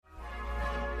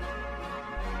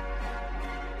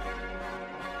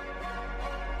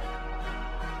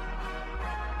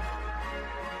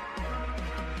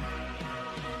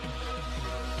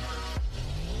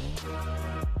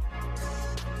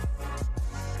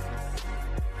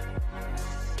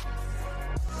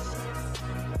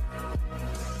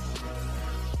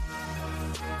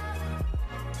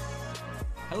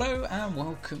Hello and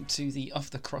welcome to the Off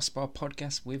the Crossbar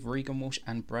podcast with Regan Walsh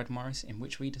and Brad Morris, in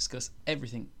which we discuss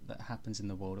everything that happens in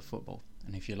the world of football.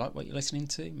 And if you like what you're listening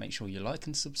to, make sure you like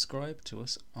and subscribe to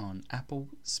us on Apple,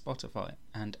 Spotify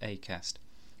and Acast.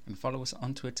 And follow us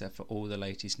on Twitter for all the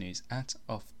latest news at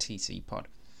OffTCPod.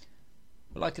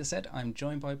 But like I said, I'm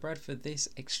joined by Brad for this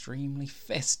extremely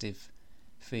festive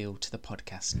feel to the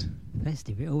podcast.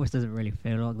 Festive? It always doesn't really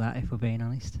feel like that, if we're being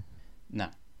honest. No.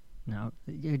 No,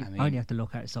 you only have to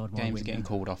look outside my games window. Getting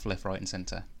called off left, right and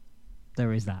centre.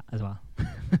 There is that as well.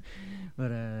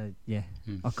 But yeah,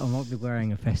 I might be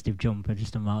wearing a festive jumper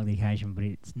just to mark the occasion, but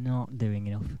it's not doing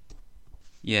enough.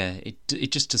 Yeah,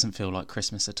 it just doesn't feel like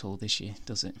Christmas at all this year,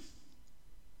 does it?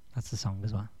 That's the song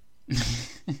as well.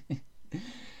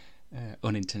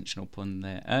 Unintentional pun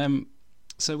there.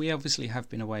 So we obviously have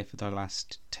been away for the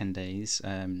last 10 days.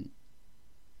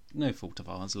 No fault of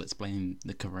ours. Let's blame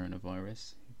the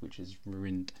coronavirus, which has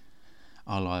ruined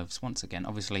our lives once again.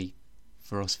 Obviously,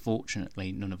 for us,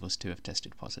 fortunately, none of us two have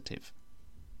tested positive.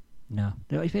 No.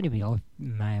 If anything, I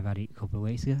may have had it a couple of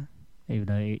weeks ago, even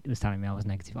though it was telling me I was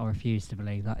negative. I refused to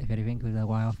believe that, if anything, with the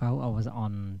way I felt. I was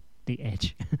on the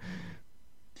edge.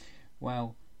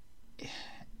 Well,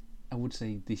 I would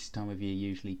say this time of year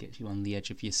usually gets you on the edge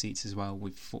of your seats as well,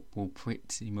 with football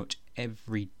pretty much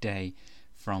every day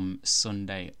from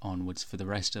Sunday onwards for the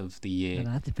rest of the year.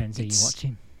 Well, that depends who you're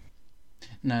watching.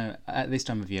 No, at this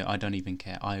time of year, I don't even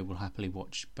care. I will happily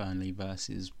watch Burnley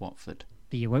versus Watford.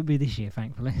 But you won't be this year,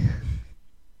 thankfully.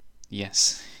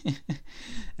 Yes.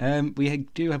 We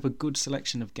do have a good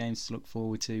selection of games to look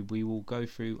forward to. We will go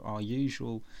through our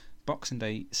usual Boxing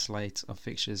Day slate of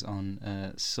fixtures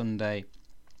on Sunday.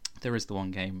 There is the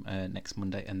one game next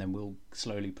Monday, and then we'll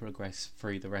slowly progress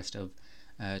through the rest of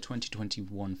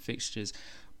 2021 fixtures.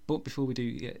 But before we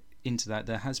do get into that,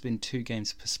 there has been 2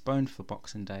 games postponed for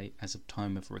Boxing Day as of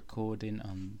time of recording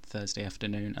on Thursday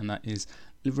afternoon, and that is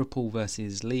Liverpool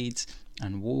versus Leeds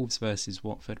and Wolves versus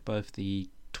Watford. Both the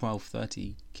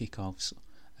 12:30 kickoffs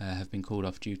have been called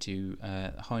off due to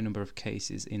a high number of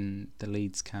cases in the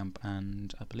Leeds camp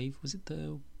and I believe, was it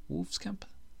the Wolves camp?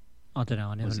 I don't know,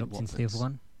 I never looked into the other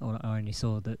one. I only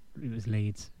saw that it was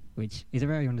Leeds, which is a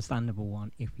very understandable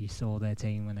one if you saw their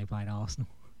team when they played Arsenal.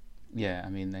 Yeah, I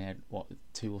mean, they had,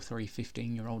 2 or 3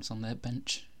 15-year-olds on their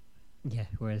bench? Yeah,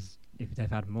 whereas if they've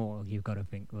had more, you've got to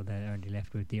think, well, they're only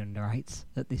left with the under-8s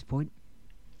at this point.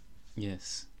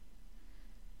 Yes.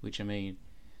 Which, I mean,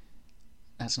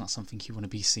 that's not something you want to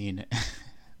be seeing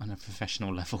on a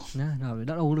professional level. No,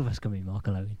 not all of us can be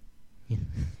Michael Owen. Yeah.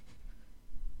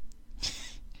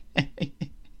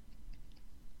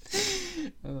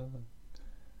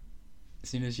 As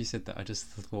soon as you said that, I just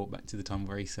thought back to the time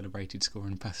where he celebrated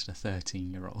scoring past a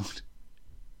 13-year-old.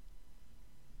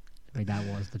 I mean, that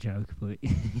was the joke, but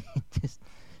just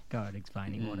go on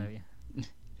explaining whatever.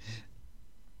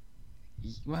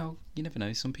 Well, you never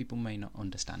know. Some people may not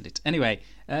understand it. Anyway,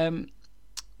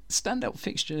 standout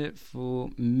fixture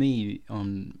for me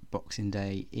on Boxing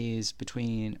Day is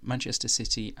between Manchester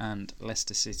City and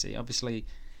Leicester City. Obviously,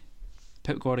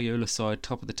 Pep Guardiola's side,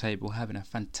 top of the table, having a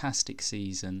fantastic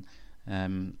season.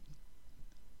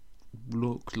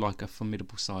 Look like a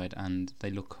formidable side, and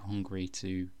they look hungry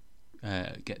to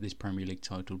get this Premier League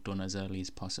title done as early as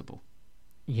possible.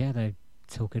 Yeah, they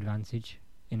took advantage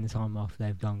in the time off.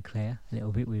 They've gone clear a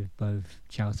little bit with both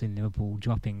Chelsea and Liverpool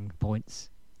dropping points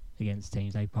against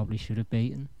teams they probably should have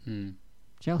beaten.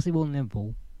 Chelsea won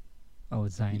Liverpool, I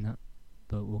would say that,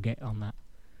 but we'll get on that.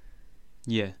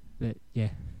 Yeah. But yeah,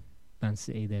 Man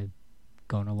City, they've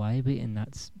gone away a bit, and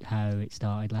that's how it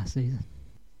started last season.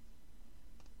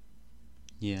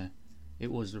 Yeah,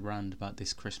 it was around about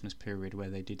this Christmas period where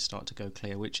they did start to go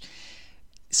clear, which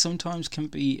sometimes can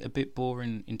be a bit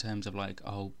boring in terms of like,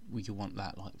 oh, you want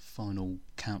that like final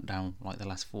countdown, like the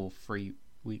last 3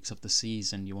 weeks of the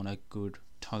season, you want a good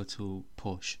total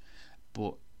push.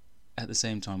 But at the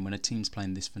same time, when a team's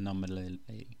playing this phenomenally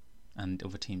and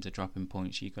other teams are dropping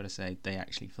points, you've got to say they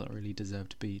actually thoroughly deserve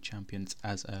to be champions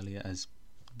as early as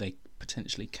they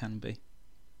potentially can be.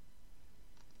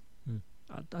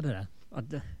 I don't know.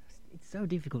 It's so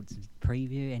difficult to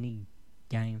preview any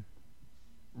game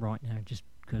right now just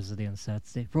because of the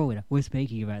uncertainty. For all we know, we're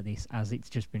speaking about this as it's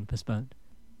just been postponed.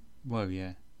 Well,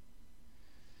 yeah.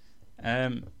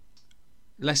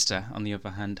 Leicester, on the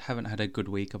other hand, haven't had a good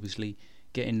week, obviously,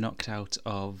 getting knocked out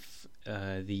of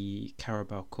the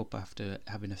Carabao Cup after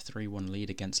having a 3-1 lead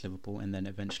against Liverpool and then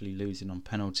eventually losing on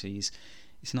penalties.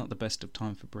 It's not the best of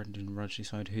time for Brendan Rodgers'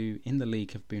 side, who in the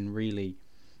league have been really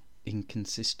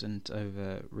inconsistent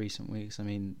over recent weeks. I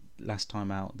mean, last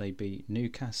time out they beat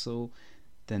Newcastle,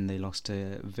 Then they lost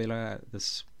to Villa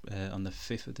on the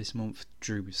 5th of this month,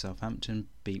 drew with Southampton,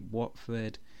 beat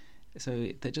Watford. So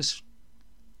they're just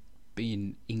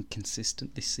being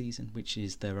inconsistent this season, which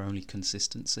is their only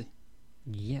consistency.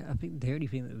 Yeah, I think the only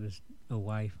thing that was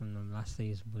away from them last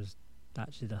season was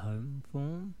actually the home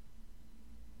form.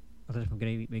 I don't know if I'm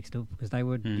getting mixed up, because they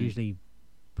were usually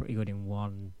pretty good in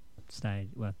one stage,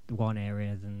 well, one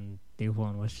area, and the other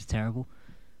one was just terrible.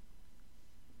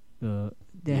 But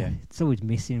yeah, it's always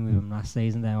missing with them last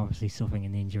season. They're obviously suffering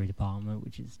in the injury department,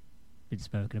 which has been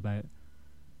spoken about.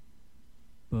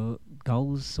 But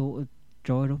goals sort of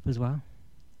dried up as well.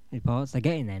 In parts, they're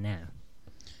getting there now.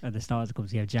 At the start of the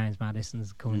clubs, you have James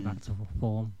Maddison's coming back to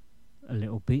form a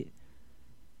little bit,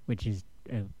 which is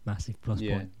a massive plus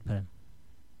point for them.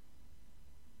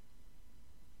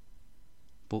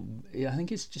 But I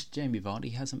think it's just Jamie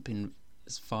Vardy hasn't been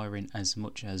firing as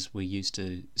much as we're used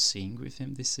to seeing with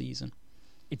him this season.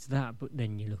 It's that, but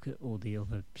then you look at all the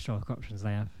other strike options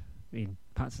they have in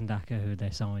Patson Daka, who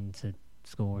they signed to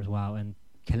score as well, and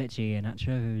Kelechi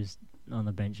Iheanacho, who's on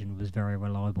the bench and was very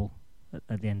reliable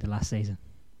at the end of last season.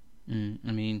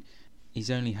 I mean, he's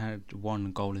only had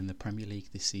one goal in the Premier League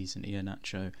this season,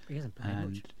 Iheanacho. He hasn't played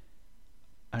much.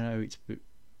 I know it's...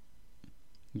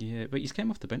 Yeah, but he's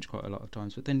came off the bench quite a lot of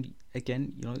times. But then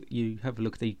again, you have a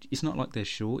look. It's not like they're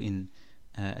short in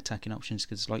attacking options,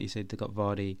 because, like you said, they've got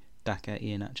Vardy, Daka,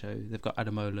 Iheanacho. They've got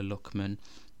Ademola Lookman,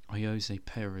 Jose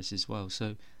Perez as well.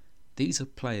 So these are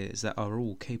players that are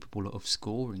all capable of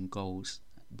scoring goals.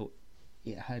 But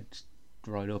it had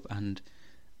dried up, and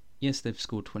yes, they've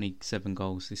scored 27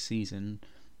 goals this season.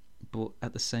 But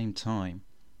at the same time,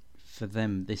 for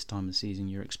them this time of the season,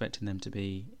 you're expecting them to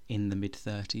be in the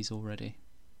mid-30s already.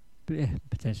 But yeah,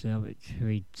 potentially. Should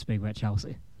we speak about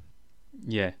Chelsea?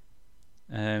 Yeah.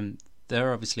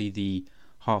 They're obviously the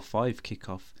 5:30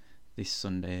 kickoff this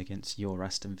Sunday against your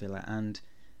Aston Villa, and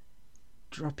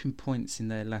dropping points in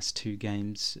their last two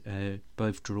games,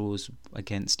 both draws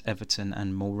against Everton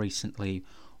and more recently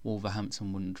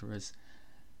Wolverhampton Wanderers.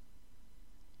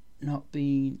 Not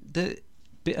being... The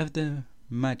bit of the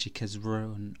magic has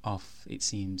run off, it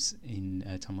seems, in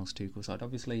Thomas Tuchel's side.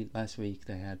 Obviously, last week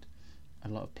they had a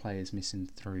lot of players missing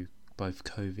through both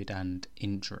COVID and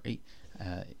injury,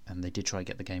 and they did try to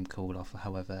get the game called off.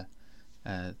 However,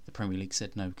 the Premier League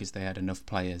said no, because they had enough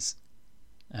players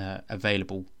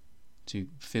available to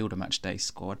field a match day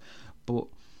squad. But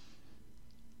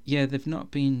yeah, they've not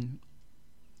been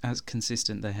as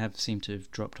consistent. They have seemed to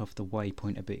have dropped off the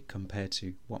waypoint a bit compared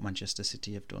to what Manchester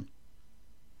City have done.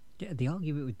 Yeah, the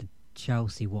argument with the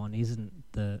Chelsea one isn't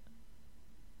that,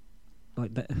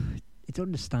 like, that it's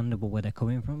understandable where they're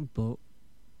coming from, but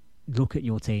look at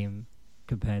your team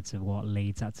compared to what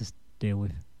Leeds had to deal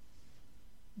with.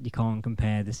 You can't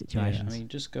compare the situations. Yeah, I mean,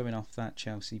 just going off that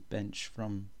Chelsea bench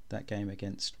from that game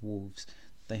against Wolves,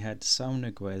 they had Saul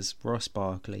Niguez, Ross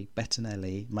Barkley,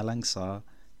 Bettinelli, Malang Sarr,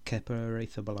 Kepa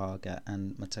Arrizabalaga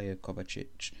and Mateo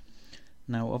Kovacic.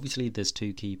 Now, obviously, there's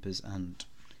two keepers and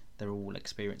they're all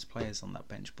experienced players on that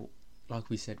bench, but like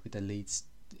we said with the Leeds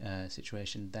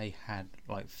situation, they had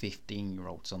like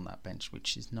 15-year-olds on that bench,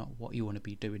 which is not what you want to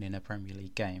be doing in a Premier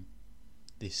League game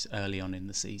this early on in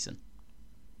the season.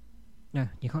 No,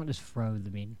 you can't just throw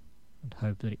them in and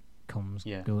hope that it comes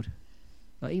good.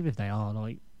 Like, even if they are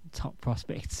like top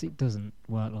prospects, it doesn't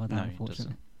work like that,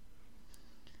 unfortunately.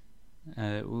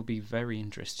 It will be very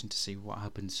interesting to see what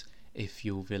happens if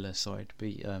your Villa side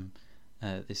beat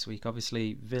this week.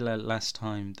 Obviously, Villa last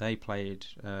time they played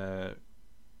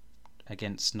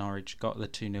against Norwich got the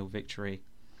 2-0 victory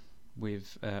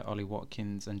with Ollie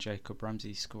Watkins and Jacob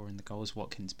Ramsey scoring the goals.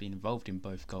 Watkins being involved in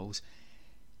both goals.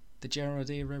 The Gerrard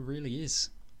era really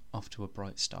is off to a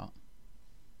bright start.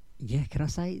 Yeah, can I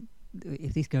say,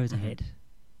 if this goes ahead,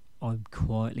 I'm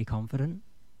quietly confident.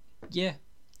 Yeah,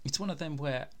 it's one of them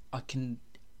where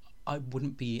I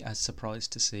wouldn't be as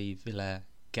surprised to see Villa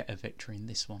get a victory in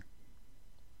this one.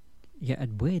 Yeah,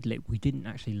 and weirdly, we didn't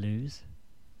actually lose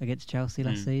against Chelsea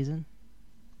last season.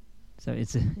 So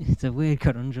it's a weird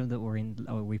conundrum that we're in.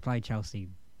 We played Chelsea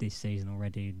this season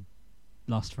already,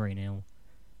 lost 3-0,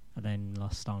 and then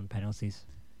lost on penalties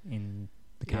in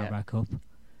the Carabao Cup.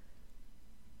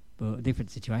 But a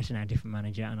different situation now, different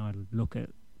manager, and I look at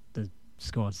the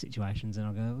squad situations and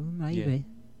I go, maybe,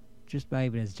 just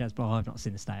maybe there's a chance, but I've not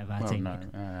seen the state of our team yet.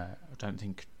 I don't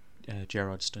think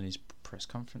Gerrard's done his press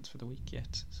conference for the week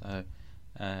yet, so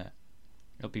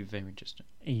it'll be very interesting.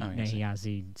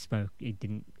 He spoke.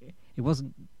 It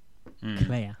wasn't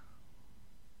clear,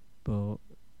 but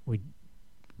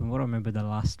from what I remember, the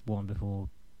last one before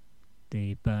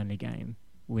the Burnley game,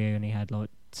 we only had like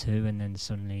 2, and then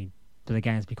suddenly, for the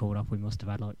games to be called off, we must have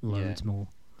had like loads more.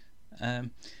 So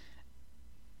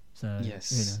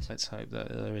yes, let's hope that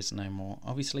there is no more.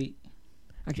 Obviously,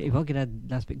 actually, if I could add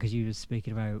last bit, because you were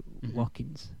speaking about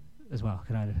Watkins as well,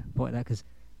 could I point that? Because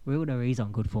we all know he's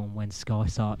on good form when Sky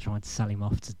start trying to sell him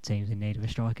off to teams in need of a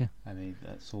striker. I mean,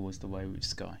 that's always the way with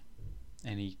Sky.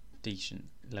 Any decent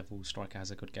level striker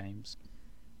has a good games.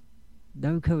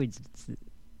 No coincidence that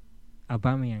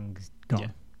Aubameyang's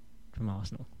gone from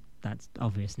Arsenal. That's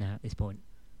obvious now at this point.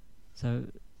 So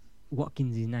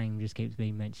Watkins' name just keeps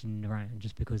being mentioned around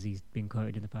just because he's been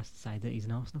quoted in the past to say that he's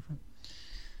an Arsenal fan.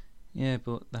 Yeah,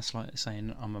 but that's like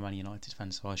saying I'm a Man United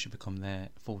fan, so I should become their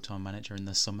full-time manager in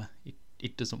the summer.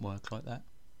 It doesn't work like that.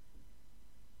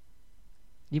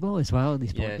 You might as well at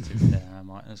this point. Yeah, I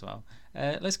might as well.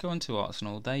 Let's go on to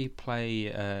Arsenal. They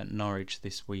play Norwich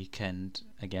this weekend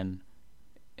again,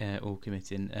 all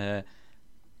committing.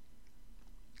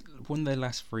 Won their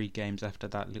last 3 games after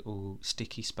that little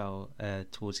sticky spell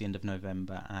towards the end of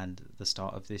November and the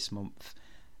start of this month.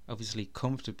 Obviously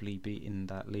comfortably beating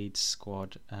that Leeds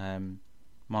squad.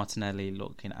 Martinelli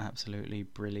looking absolutely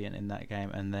brilliant in that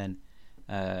game, and then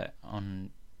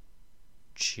on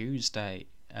Tuesday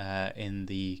in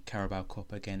the Carabao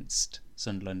Cup against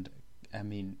Sunderland. I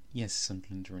mean, yes,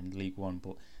 Sunderland are in League One,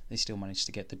 but they still managed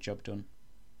to get the job done.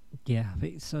 Yeah, I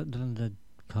think Sunderland are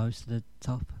close to the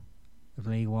top of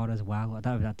League One as well.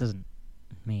 That doesn't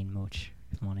mean much,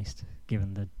 if I'm honest,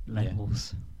 given the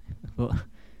levels. Yeah. But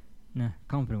no,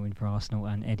 confident win for Arsenal,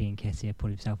 and Eddie Nketiah put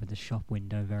himself in the shop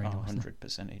window very nicely.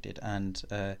 100% he did, and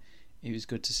it was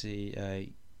good to see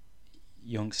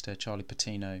youngster Charlie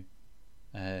Patino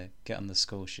get on the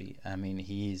score sheet. I mean,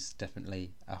 he is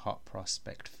definitely a hot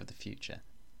prospect for the future.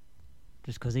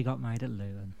 Just because he got made at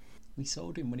Luton. We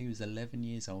sold him when he was 11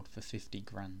 years old for 50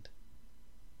 grand.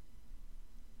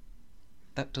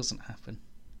 That doesn't happen.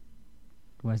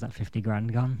 Where's that 50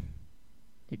 grand gone?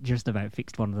 It just about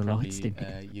fixed one of the Probably, lights, didn't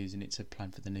it? using it to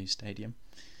plan for the new stadium.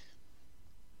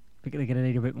 I think they're going to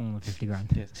need a bit more than 50 grand.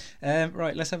 Yes.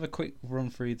 Right, let's have a quick run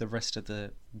through the rest of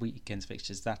the weekend's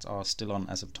fixtures that are still on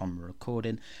as of time of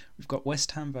recording. We've got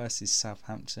West Ham versus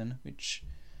Southampton, which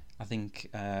I think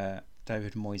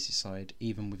David Moyes' side,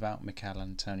 even without Mikel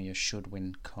Antonio, should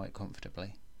win quite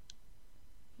comfortably.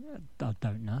 I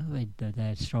don't know.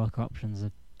 Their striker options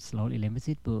are slightly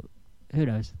limited, but who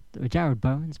knows? Jared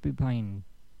Bowen's been playing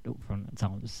up front at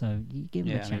times, so you give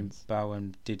him a chance. I mean,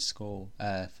 Bowen did score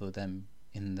for them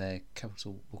in their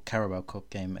Carabao Cup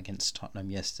game against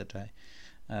Tottenham yesterday.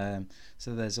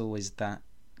 So there's always that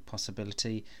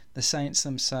possibility. The Saints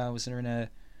themselves are in a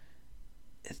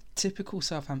typical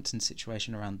Southampton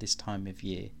situation around this time of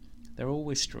year. They're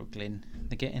always struggling.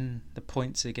 They're getting the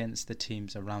points against the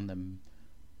teams around them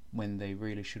when they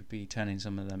really should be turning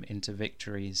some of them into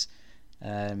victories.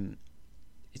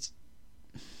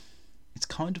 It's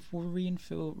kind of worrying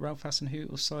for Ralph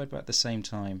Hasenhüttl's side, but at the same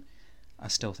time, I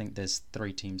still think there's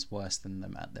 3 teams worse than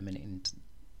them at the minute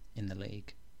in the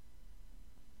league.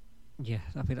 Yeah,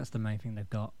 I think that's the main thing they've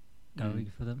got going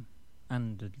for them,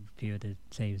 and a few of the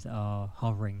teams that are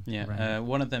hovering. Yeah,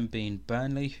 one of them being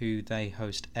Burnley, who they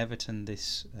host Everton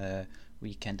this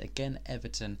weekend. Again,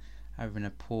 Everton having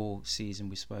a poor season.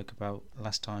 We spoke about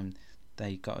last time.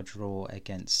 They got a draw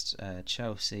against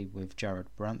Chelsea with Jared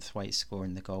Branthwaite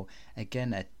scoring the goal.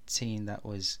 Again, a team that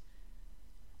was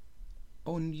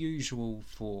unusual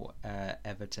for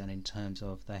Everton in terms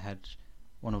of they had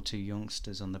 1 or 2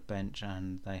 youngsters on the bench,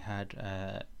 and they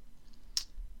had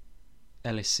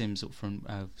Ellis Sims up front.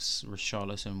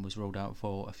 Richarlison was rolled out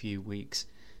for a few weeks,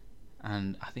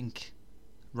 and I think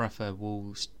Rafa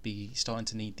will be starting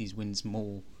to need these wins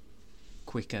more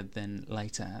quicker than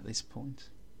later at this point.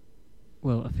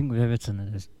 Well, I think with Everton,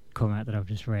 that has come out that I've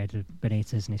just read,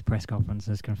 Benitez in his press conference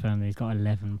has confirmed that he's got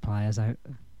 11 players out,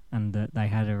 and that they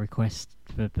had a request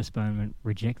for postponement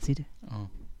rejected. Oh,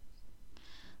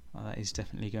 well, that is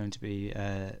definitely going to be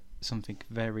something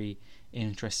very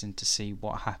interesting to see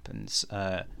what happens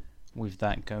with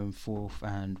that going forth,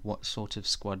 and what sort of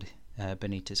squad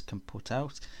Benitez can put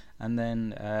out. And then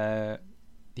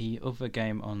the other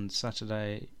game on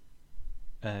Saturday,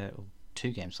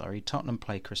 2 games, sorry. Tottenham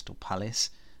play Crystal Palace.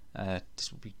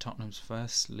 This will be Tottenham's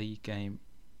first league game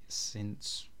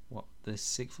since the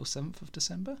 6th or 7th of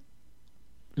December.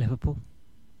 Liverpool.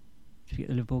 Did you get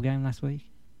the Liverpool game last week?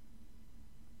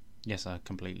 Yes, I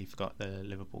completely forgot the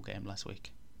Liverpool game last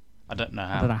week. I don't know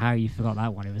how you forgot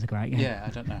that one. It was a great game. Yeah,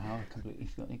 I don't know how I completely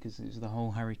forgot it, because it was the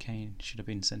whole Harry Kane should have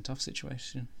been sent off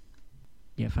situation.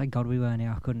 Yeah, thank God we weren't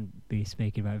here. I couldn't be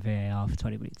speaking about VAR for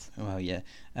 20 minutes. Well, yeah.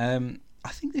 I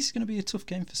think this is going to be a tough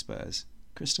game for Spurs.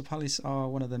 Crystal Palace are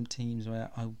one of them teams where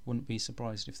I wouldn't be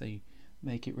surprised if they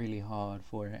make it really hard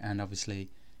for it, and obviously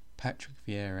Patrick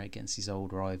Vieira against his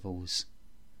old rivals.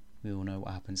 We all know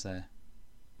what happens there.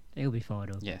 He'll be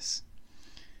fired up. Yes.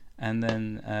 And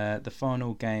then the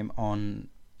final game on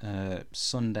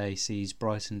Sunday sees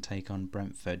Brighton take on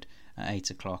Brentford at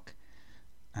 8 o'clock.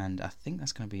 And I think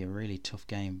that's going to be a really tough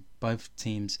game. Both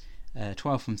teams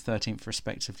 12th and 13th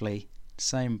respectively.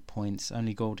 Same points,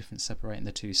 only goal difference separating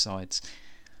the two sides.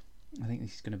 I think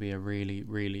this is going to be a really,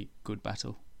 really good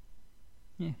battle.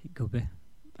 Yeah, it could be.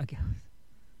 I guess.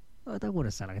 I don't want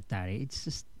to sound like a daddy. It's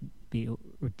just be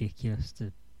ridiculous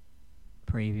to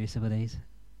preview some of these.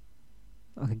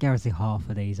 I can guarantee half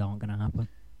of these aren't going to happen.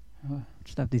 I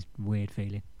just have this weird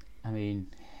feeling. I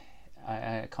mean,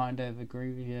 I kind of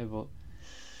agree with you, but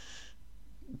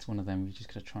it's one of them. We just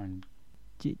got to try and.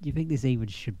 Do you think this even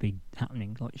should be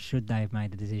happening? Like, should they have made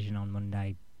the decision on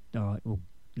Monday? All right, we'll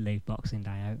leave Boxing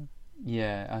Day out.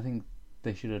 Yeah, I think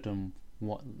they should have done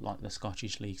what like the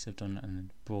Scottish leagues have done and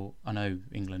brought. I know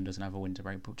England doesn't have a winter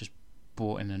break, but just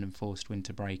brought in an enforced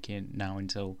winter break in now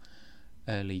until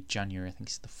early January. I think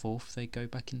it's the 4th they go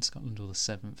back in Scotland, or the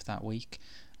 7th that week,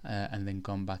 and then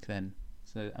gone back then.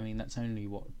 So I mean that's only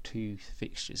 2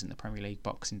 fixtures in the Premier League: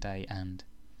 Boxing Day and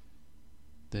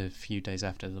the few days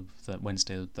after the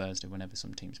Wednesday or Thursday, whenever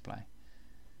some teams play.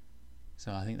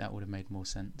 So I think that would have made more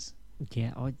sense.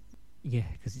 Yeah,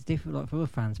 because it's different. Like from a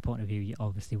fan's point of view, you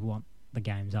obviously want the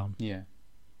games on. Yeah.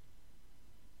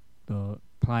 But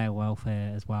player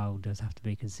welfare as well does have to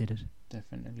be considered.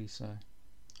 Definitely so.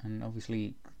 And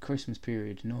obviously, Christmas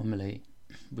period normally,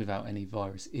 without any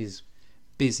virus, is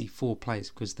busy for players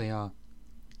because they are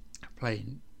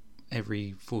playing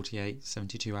every 48,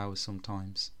 72 hours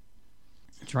sometimes.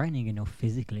 Training enough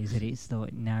physically as it is, so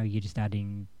now you're just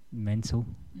adding mental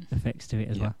effects to it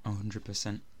as well.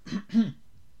 100%.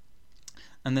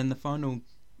 And then the final...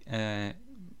 and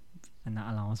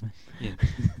that alarms me. Yeah,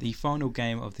 the final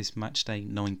game of this match day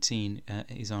 19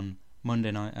 is on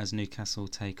Monday night as Newcastle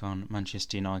take on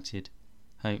Manchester United.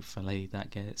 Hopefully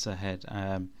that gets ahead.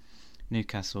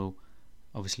 Newcastle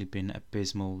obviously been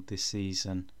abysmal this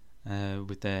season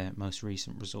with their most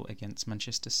recent result against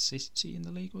Manchester City in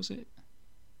the league, was it?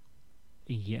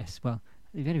 Yes, well,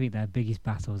 if anything, their biggest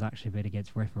battle has actually been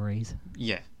against referees.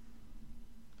 Yeah.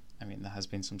 I mean, there has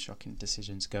been some shocking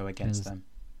decisions go against them.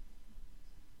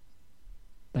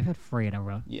 They've had 3 in a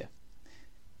row. Yeah.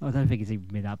 I don't think it's even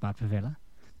been that bad for Villa.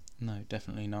 No,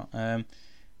 definitely not.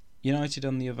 United,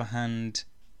 on the other hand,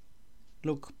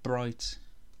 look bright.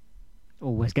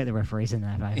 Always get the referees in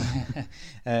there, mate.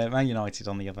 Man United,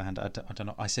 on the other hand, I don't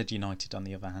know. I said United, on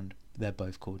the other hand. They're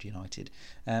both called United.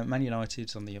 Man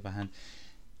United, on the other hand,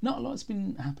 not a lot's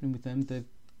been happening with them. They've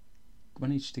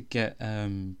managed to get a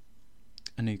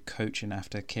new coach in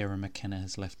after Kieran McKenna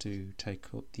has left to take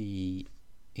up the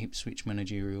Ipswich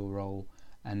managerial role,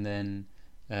 and then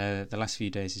the last few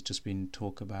days has just been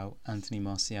talk about Anthony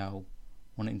Martial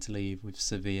wanting to leave, with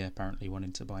Sevilla apparently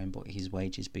wanting to buy him, but his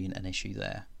wages being an issue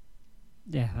there.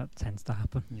 Yeah, that tends to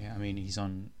happen. Yeah, I mean he's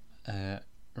on a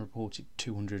reported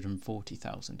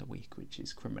 240,000 a week, which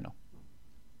is criminal.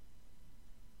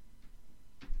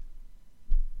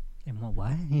 In what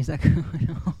way is that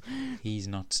criminal? He's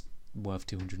not worth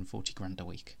 240 grand a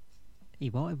week. He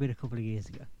might have been a couple of years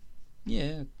ago.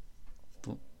 Yeah,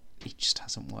 but it just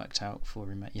hasn't worked out for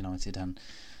him at United, and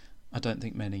I don't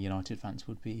think many United fans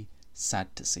would be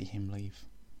sad to see him leave.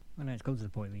 I know it's come to the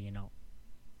point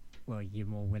where you're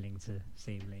more willing to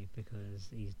see him leave because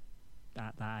he's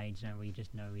at that age now where you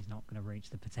just know he's not going to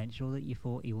reach the potential that you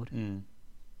thought he would.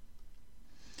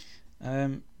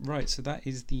 Right, so that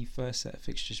is the first set of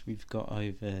fixtures we've got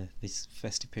over this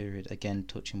festive period. Again,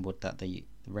 touching wood that the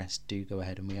rest do go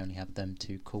ahead and we only have them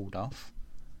 2 called off.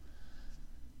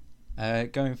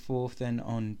 Going forth then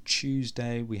on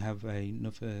Tuesday we have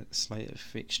another slate of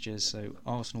fixtures. So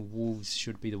Arsenal Wolves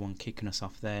should be the one kicking us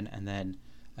off then, and then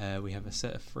we have a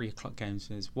set of 3 o'clock games.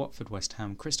 There's Watford West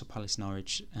Ham, Crystal Palace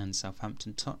Norwich and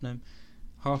Southampton Tottenham.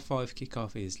 5:30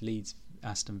 kickoff is Leeds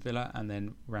Aston Villa, and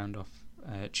then round off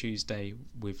Tuesday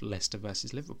with Leicester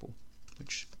versus Liverpool,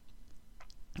 which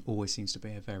always seems to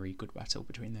be a very good battle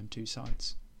between them two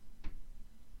sides.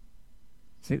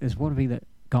 See, there's one thing that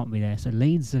can't be there. So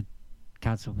Leeds are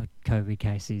cancelled for COVID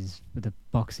cases for the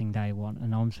Boxing Day one,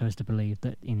 and I'm supposed to believe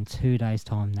that in 2 days'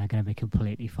 time they're going to be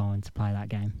completely fine to play that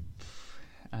game.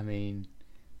 I mean,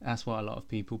 that's what a lot of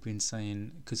people have been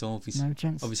saying, because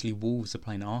obviously Wolves are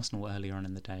playing Arsenal earlier on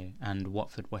in the day, and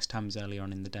Watford West Ham's earlier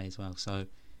on in the day as well. So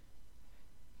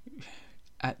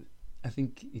I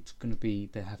think it's going to be,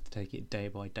 they have to take it day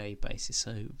by day basis.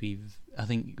 So I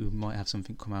think we might have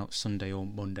something come out Sunday or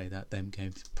Monday that them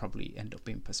games probably end up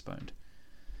being postponed.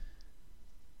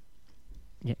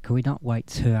 Yeah, could we not wait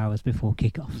 2 hours before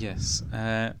kick-off? Yes.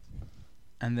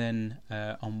 And then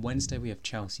on Wednesday we have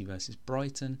Chelsea versus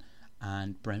Brighton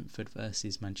and Brentford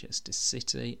versus Manchester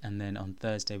City. And then on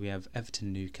Thursday we have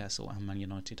Everton, Newcastle and Man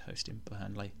United hosting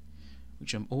Burnley,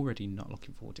 which I'm already not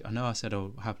looking forward to. I know I said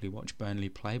I'll happily watch Burnley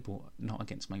play, but not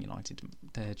against Man United.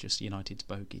 They're just United's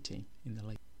bogey team in the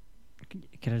league.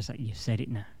 Can I just say, you said it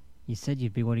now. You said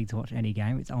you'd be willing to watch any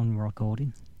game. It's on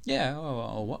recording. Yeah,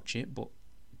 I'll watch it, but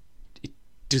it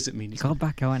doesn't mean it's got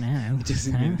back out now. It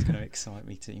doesn't mean it's going to excite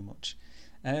me too much.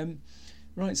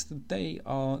 Right, so they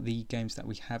are the games that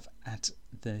we have at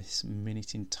this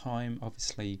minute in time.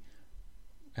 Obviously,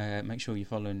 make sure you're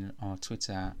following our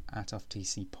Twitter at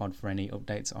OffTCPod for any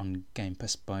updates on game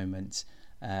postponements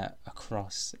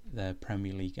across the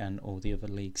Premier League and all the other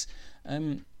leagues.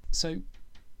 So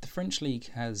the French League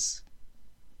has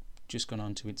just gone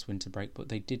on to its winter break, but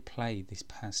they did play this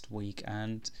past week,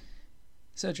 and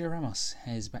Sergio Ramos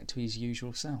is back to his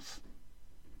usual self,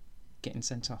 getting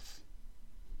sent off.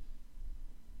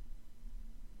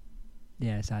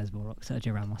 Yeah, it sounds more like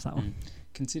Sergio Ramos, that one.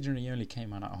 Considering he only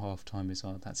came on at half time as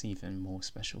well, that's even more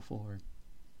special for him.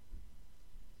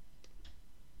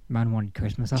 Man wanted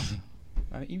Christmas off.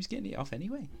 He was getting it off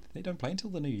anyway. They don't play until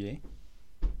the new year.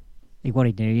 He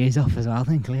wanted New Year's off as well,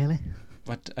 then, clearly.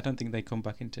 But I don't think they come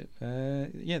back into...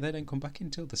 they don't come back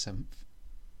until the 7th.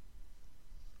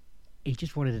 He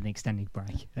just wanted an extended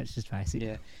break, let's just face it.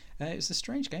 Yeah. It was a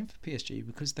strange game for PSG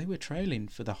because they were trailing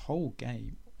for the whole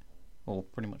game, or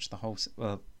pretty much the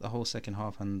whole second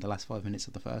half and the last 5 minutes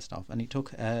of the first half, and it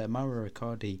took Mauro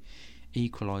Icardi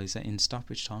equaliser in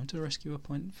stoppage time to rescue a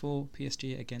point for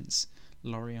PSG against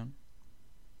Lorient.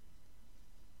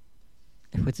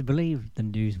 If we're to believe the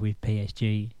news with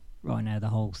PSG right now, the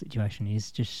whole situation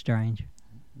is just strange.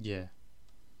 Yeah.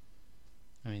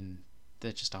 I mean,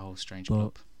 they're just a whole strange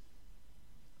club.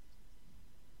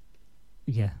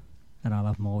 Yeah, and I'll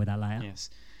have more with that later. Yes.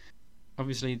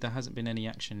 Obviously, there hasn't been any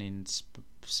action in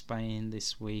Spain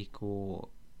this week, or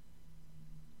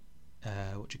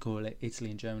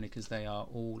Italy and Germany, because they are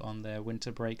all on their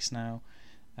winter breaks now.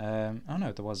 Oh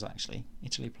no, there was actually.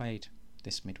 Italy played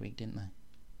this midweek, didn't they?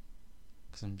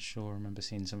 Because I'm sure I remember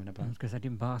seeing something about. Because they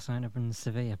didn't Barcelona and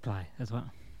Sevilla play as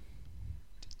well.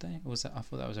 Did they? Or was that? I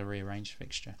thought that was a rearranged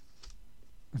fixture.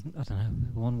 I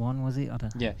don't know. 1-1 was it? I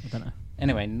don't know.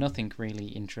 Anyway, nothing really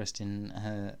interesting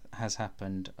has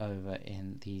happened over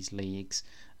in these leagues.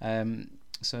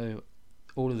 So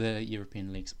all of the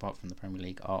European leagues, apart from the Premier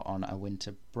League, are on a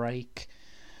winter break.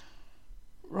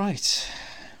 Right.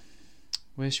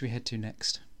 Where should we head to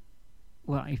next?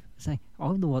 Well,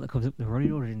 I'm the one that comes up with the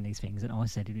running order in these things, and I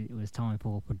said it was time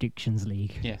for Predictions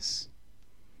League. Yes.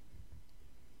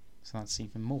 So that's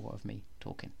even more of me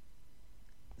talking.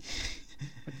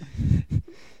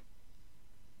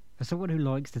 For someone who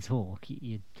likes to talk,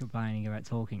 you're complaining about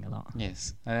talking a lot.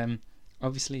 Yes.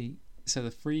 Obviously, so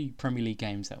the 3 Premier League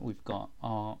games that we've got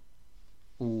are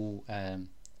all,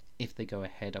 if they go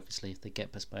ahead, obviously, if they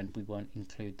get postponed, we won't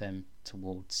include them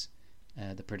towards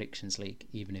the Predictions League,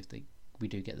 even if we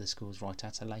do get the scores right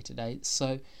at a later date.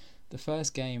 So the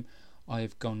first game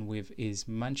I've gone with is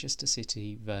Manchester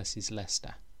City versus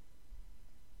Leicester.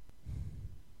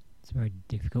 It's a very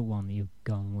difficult one that you've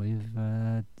gone with.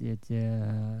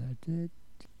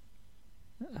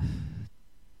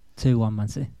 2-1 Man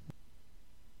City.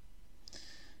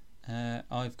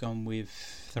 I've gone with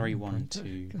 3-1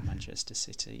 to Manchester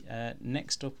City.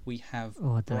 Next up we have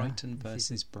Brighton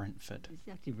versus Brentford. It's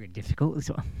actually really difficult, this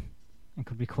one. It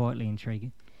could be quietly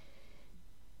intriguing.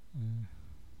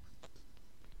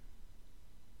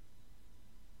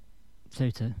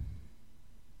 2-2.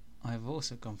 I've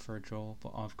also gone for a draw,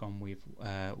 but I've gone with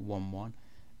 1-1.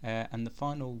 And the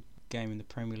final game in the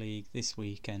Premier League this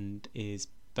weekend is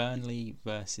Burnley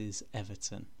versus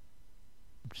Everton.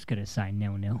 I'm just going to say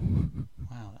 0-0.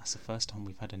 Wow, that's the first time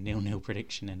we've had a 0-0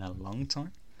 prediction in a long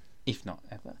time, if not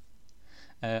ever.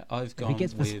 I've gone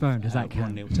with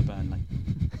 1-0 to Burnley.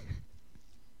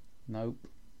 Nope.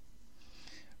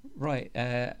 Right,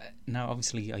 now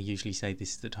obviously I usually say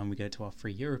this is the time we go to our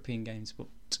 3 European games, but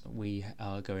we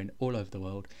are going all over the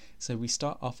world. So we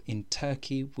start off in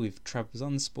Turkey with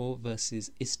Trabzonspor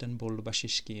versus Istanbul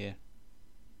Başakşehir.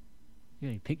 You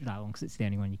only picked that one because it's the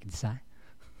only one you can say.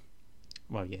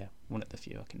 Well, yeah, one of the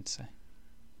few I can say.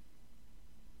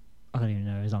 I don't even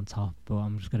know who's on top, but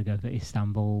I'm just going to go for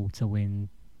Istanbul to win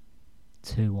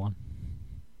 2-1.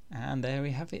 And there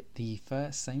we have it, the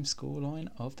first same scoreline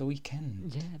of the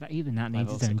weekend. Yeah, but even that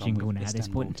needs its own jingle now at this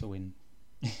point. To win.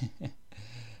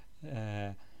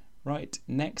 Right,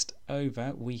 next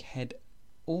over we head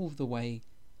all the way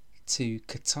to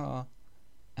Qatar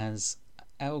as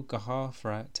Al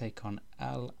Ghafra take on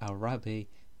Al Arabi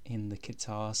in the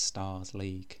Qatar Stars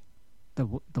League. The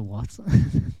what?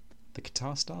 The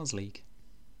Qatar Stars League.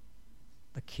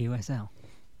 The QSL.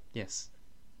 Yes.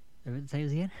 Who would say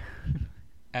it again?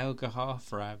 Al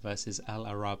Ghafra versus Al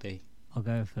Arabi. I'll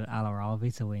go for Al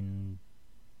Arabi to win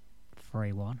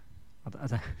 3-1. I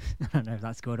don't know if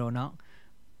that's good or not.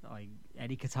 Like,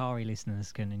 any Qatari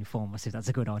listeners can inform us if that's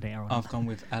a good idea or not. I've gone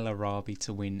with Al Arabi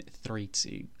to win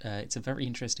 3-2. It's a very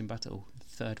interesting battle.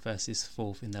 3rd versus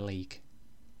 4th in the league.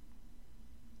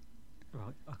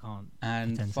 Right, I can't.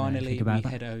 And finally,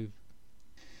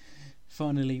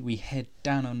 we head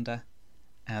down under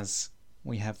as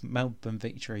we have Melbourne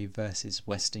Victory versus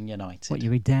Western United. What, you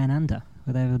were down under?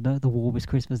 Were they the warmest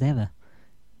Christmas ever?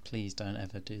 Please don't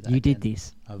ever do that. You again. did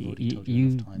this. I've already told you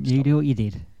enough times. You do what you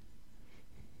did.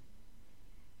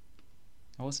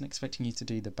 I wasn't expecting you to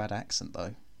do the bad accent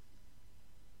though.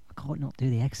 I can't not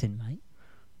do the accent, mate.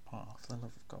 Oh, for the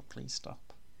love of God, please stop.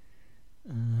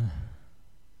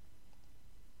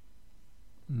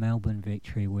 Melbourne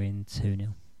Victory win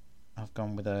 2-0. I've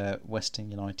gone with Western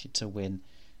United to win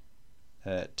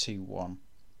 2-1.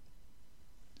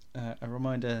 A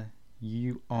reminder,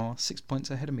 you are 6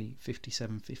 points ahead of me,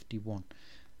 57-51.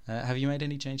 Have you made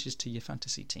any changes to your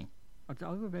fantasy team? I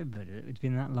remember it's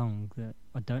been that long that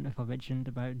I don't know if I mentioned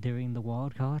about doing the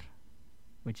wild card,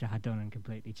 which I had done and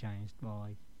completely changed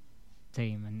my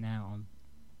team, and now I'm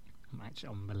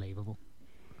actually unbelievable.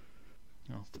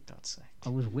 Oh, for God's sake. I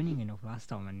was winning enough last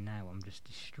time, and now I'm just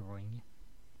destroying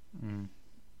you.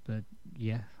 But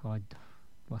yeah, my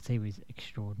team is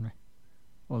extraordinary.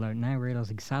 Although now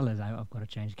realising Salah's out, I've got to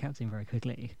change the captain very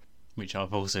quickly. Which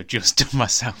I've also just done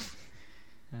myself.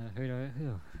 Who do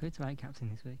I captain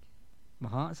this week? My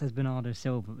heart says Bernardo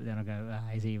Silva, but then I go,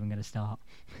 is he even going to start?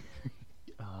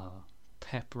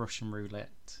 Pep Russian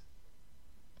roulette.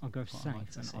 I'll go safe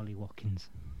and Ollie Watkins.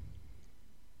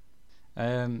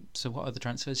 So what are the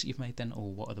transfers you've made then,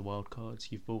 or what are the wild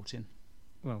cards you've bought in?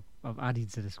 Well, I've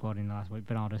added to the squad in the last week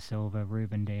Bernardo Silva,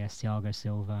 Ruben Dias, Thiago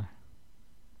Silva,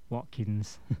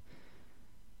 Watkins,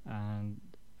 and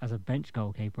as a bench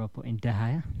goalkeeper I put in De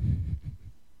Gea.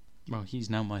 Well, he's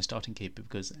now my starting keeper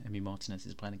because Emi Martinez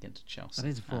is playing against Chelsea. That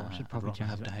is a four. I should probably change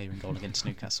have that. De Gea in goal against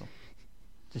Newcastle.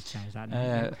 Just change that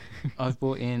now. I've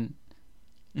bought in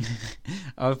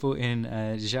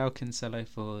João Cancelo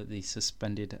for the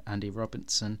suspended Andy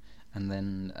Robertson, and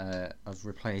then I've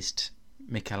replaced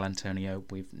Mikel Antonio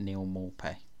with Neil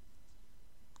Maupay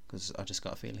because I just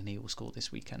got a feeling he will score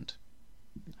this weekend.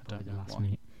 I don't know why.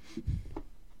 Minute.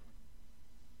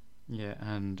 Yeah,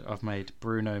 and I've made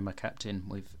Bruno my captain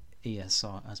with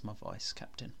ESR as my vice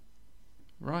captain.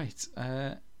 Right,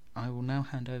 I will now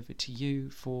hand over to you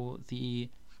for the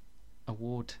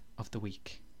award of the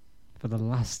week. For the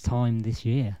last time this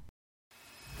year.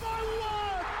 My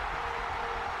word!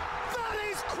 That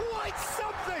is quite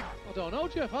something! I don't know,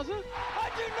 Jeff, has it? I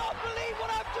do not believe what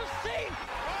I've just seen!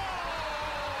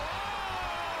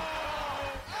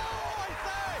 Oh, I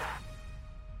say!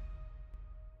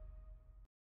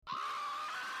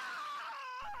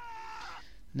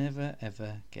 Never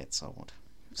ever gets old.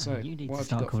 So you need what to have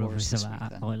start you got calling for us us this week,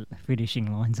 about then? like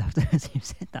finishing lines after as you've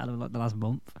said that like the last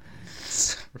month.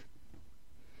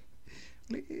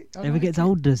 Never gets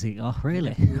old, does it? Oh,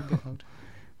 really? Old.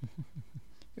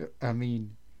 I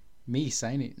mean, me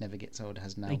saying it never gets old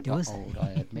has now It got does. old,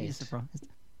 I You're admit. surprised.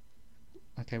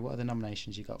 Okay, what are the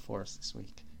nominations you got for us this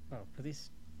week? Well, for this,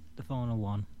 the final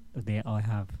one of the year, I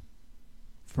have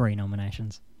 3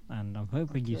 nominations, and I'm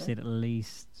hoping you've Okay. said at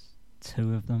least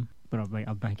 2 of them. But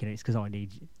I'm banking it because I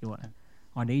need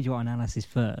your analysis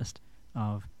first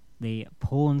of the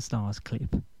porn stars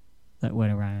clip that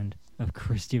went around of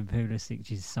Christian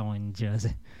Pulisic's signed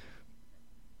jersey.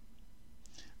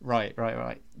 Right.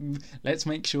 Let's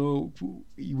make sure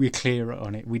we're clear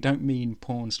on it. We don't mean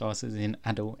porn stars as in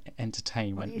adult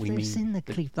entertainment. If We they've mean seen the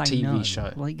clip, they TV know.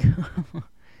 show. Like,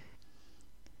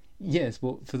 Yes,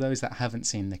 but for those that haven't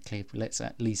seen the clip, let's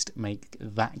at least make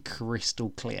that crystal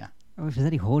clear. oh, if there's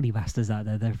any horny bastards out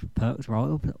there, they're perked right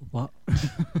up. What?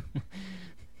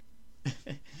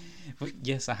 But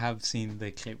yes, I have seen the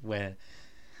clip where...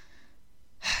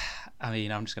 I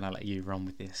mean, I'm just going to let you run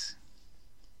with this.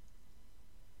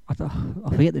 I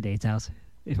forget the details.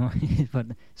 But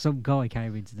some guy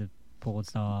came into the porn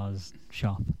stars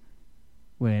shop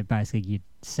where basically you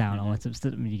sell items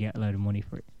to them and you get a load of money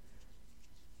for it.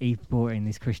 He brought in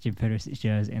this Christian Pulisic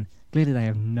jersey, and clearly they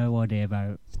have no idea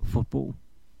about football.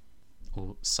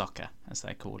 Or soccer, as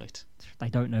they call it. They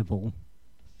don't know ball,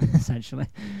 essentially.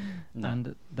 No.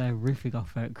 And they're riffing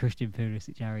off Christian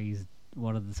Pulisic, how he's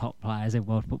one of the top players in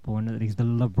world football, and that he's the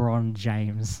LeBron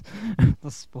James of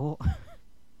the sport.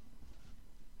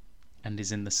 And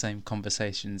is in the same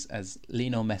conversations as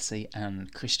Lionel Messi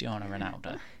and Cristiano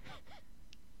Ronaldo.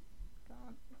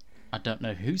 I don't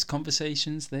know whose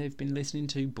conversations they've been listening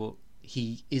to, but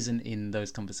he isn't in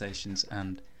those conversations,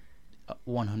 and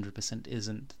 100%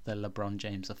 isn't the LeBron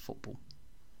James of football.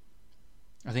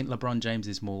 I think LeBron James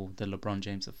is more the LeBron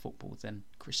James of football than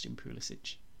Christian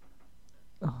Pulisic.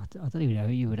 Oh, I don't even know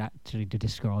who you would actually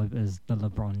describe as the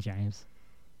LeBron James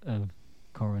of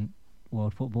current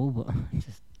world football, but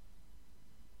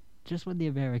just when the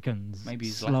Americans maybe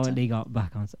slightly got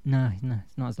back on... No,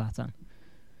 it's not Zlatan.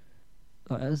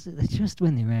 It's just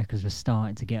when the Americans were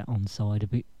starting to get on side a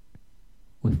bit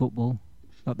with football.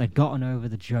 Like, they'd gotten over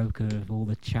the joke of all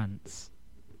the chants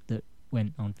that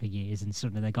went on for years, and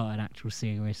suddenly they got an actual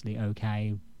seriously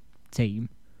okay team.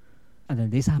 And then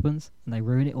this happens, and they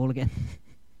ruin it all again.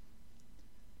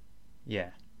 Yeah.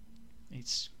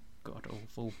 It's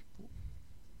god-awful.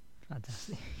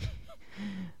 Fantastic.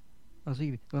 I was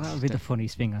thinking, well, that would be the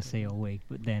funniest thing I see all week,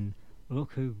 but then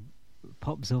look who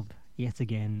pops up yet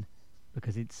again,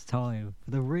 because it's time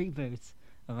for the reboot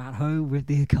of At Home with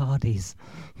the Icardis.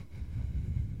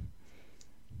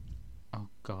 Oh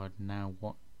god, now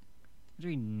what? What do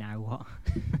you mean, now what?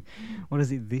 What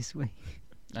is it this week?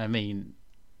 I mean,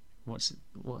 what?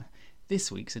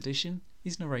 This week's edition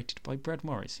is narrated by Brad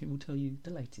Morris, who will tell you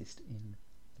the latest in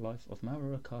the life of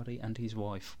Mauro Icardi and his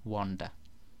wife, Wanda.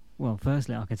 Well,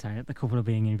 firstly, I could say that the couple are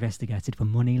being investigated for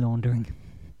money laundering.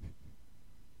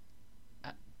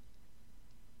 I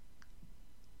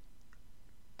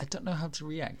don't know how to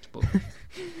react, but...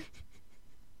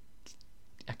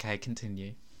 Okay,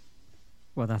 continue.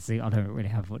 Well, that's it. I don't really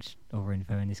have much other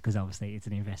info in this, because obviously it's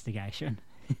an investigation.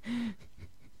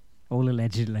 All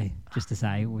allegedly, just to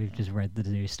say, we've just read the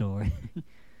news story.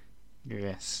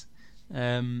 Yes.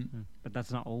 But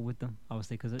that's not all with them,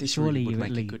 obviously, because this surely really would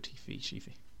you make a good TV,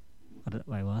 Shivi.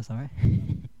 Wait, what? Sorry?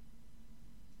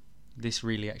 This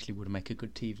really actually would make a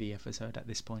good TV episode at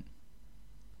this point.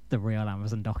 The real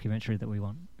Amazon documentary that we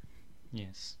want.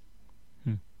 Yes.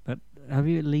 But have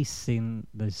you at least seen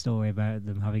the story about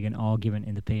them having an argument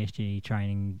in the PSG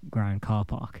training ground car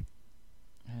park?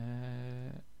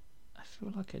 I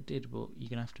feel like I did, but you're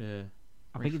going to have to...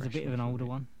 I think it's a bit of an older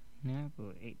one. Yeah,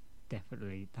 but it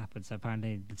definitely happened. So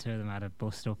apparently the two of them had a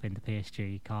bust up in the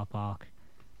PSG car park.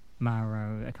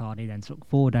 Mauro Icardi then took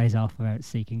 4 days off without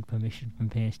seeking permission from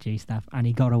PSG staff, and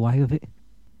he got away with it.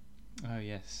 Oh,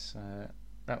 yes.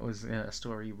 That was a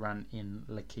story ran in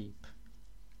L'Equipe.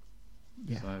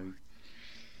 Yeah. So,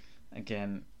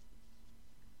 again,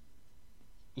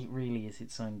 it really is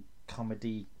its own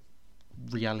comedy,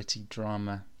 reality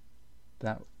drama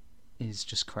that is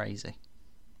just crazy.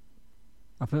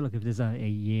 I feel like if there's a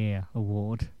year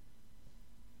award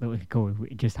that we could call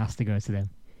it just has to go to them.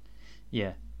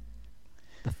 Yeah.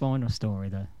 The final story,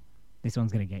 though, this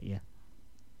one's going to get you,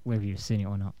 whether you've seen it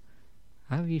or not.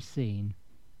 Have you seen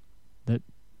that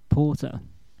Porto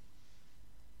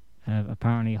have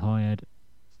apparently hired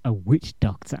a witch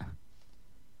doctor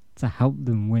to help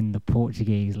them win the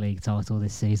Portuguese league title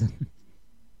this season?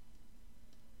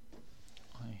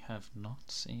 I have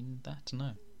not seen that,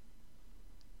 no.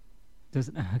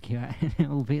 Doesn't argue it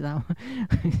will be that one.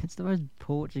 It's the most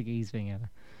Portuguese thing ever.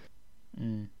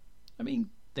 I mean,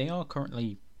 they are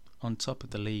currently on top of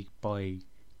the league by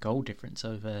goal difference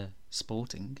over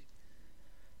Sporting,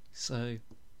 so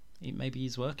it maybe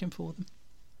is working for them.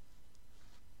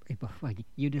 Well,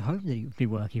 you'd hope that it would be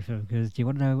working for him, because do you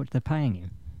want to know what they're paying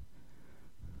him?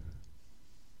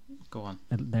 Go on.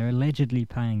 They're allegedly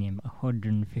paying him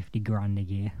 150 grand a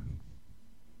year.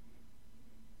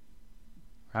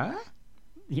 Huh?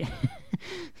 Yeah.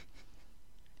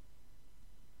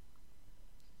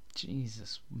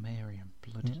 Jesus, Mary and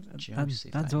bloody Yeah,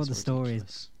 Joseph. that's what the story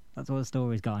is. That's what the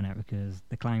story's gotten at, because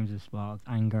the claims have sparked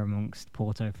anger amongst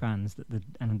Porto fans that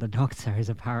the doctor is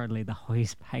apparently the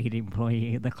highest paid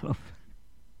employee at the club.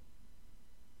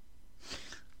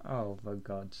 Oh, for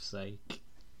God's sake!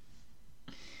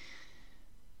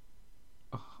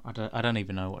 Oh, I don't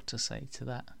even know what to say to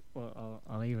that. Well,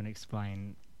 I'll even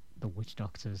explain the witch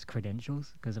doctor's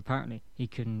credentials, because apparently he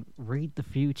can read the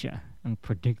future and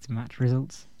predict match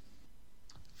results.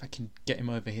 If I can get him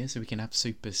over here so we can have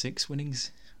Super 6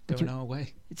 winnings going our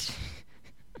way.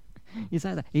 You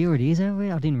say that? He already is over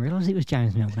here? I didn't realise it was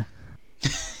James Milner.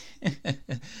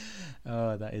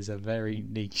 Oh, that is a very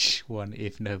niche one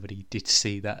if nobody did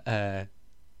see that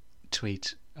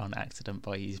tweet on accident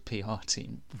by his PR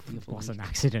team. It was an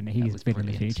accident. He's been in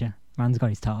the future. Man's got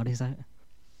his TARDIS out.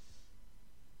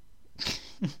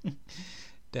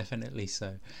 Definitely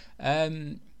so.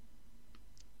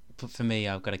 But for me,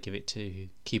 I've got to give it to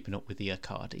Keeping Up with the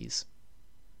Icardis.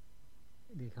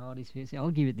 The Icardis fits it.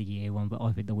 I'll give it the year one, but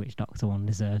I think the Witch Doctor one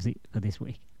deserves it for this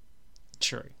week.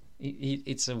 True.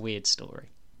 It's a weird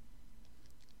story.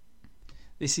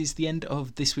 This is the end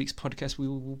of this week's podcast. We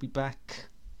will be back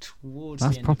towards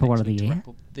That's the end proper of one next of the week to year. wrap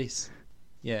up this.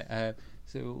 Yeah,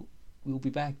 so we'll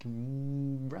be back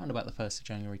round about the 1st of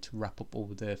January to wrap up all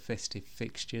the festive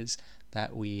fixtures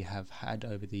that we have had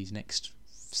over these next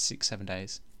 6-7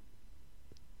 days.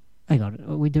 Hang on,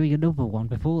 are we doing another one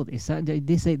before this?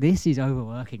 This is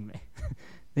overworking me.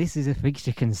 This is a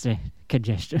fixture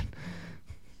congestion.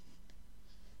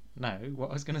 No, what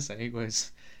I was going to say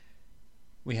was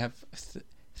we have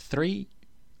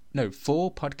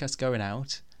 4 podcasts going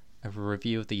out of a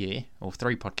review of the year, or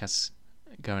 3 podcasts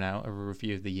going out of a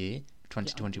review of the year,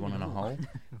 2021 on a whole,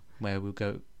 where we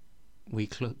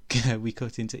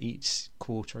cut into each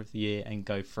quarter of the year and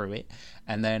go through it,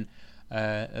 and then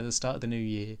at the start of the new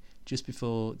year, just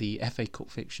before the FA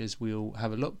Cup fixtures, we'll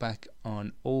have a look back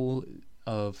on all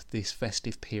of this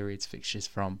festive period's fixtures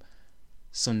from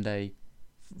Sunday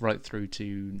right through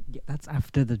to... Yeah, that's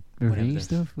after the review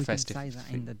stuff. We can festive say that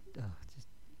in the...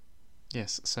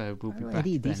 Yes, so we'll be I'll back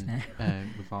edit this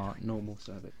then with our normal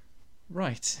service.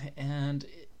 Right, and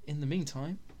in the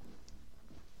meantime,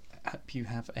 I hope you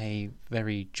have a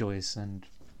very joyous and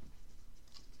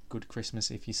good Christmas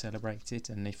if you celebrate it,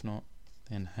 and if not,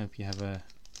 then hope you have a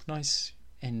nice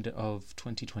end of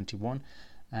 2021,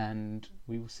 and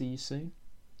we will see you soon.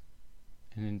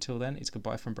 And until then, it's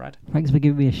goodbye from Brad. Thanks for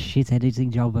giving me a shit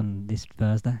editing job on this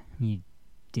Thursday, you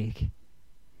dick.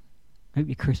 Hope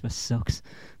your Christmas sucks.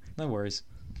 No worries.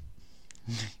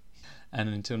 And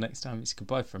until next time, it's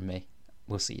goodbye from me.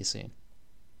 We'll see you soon.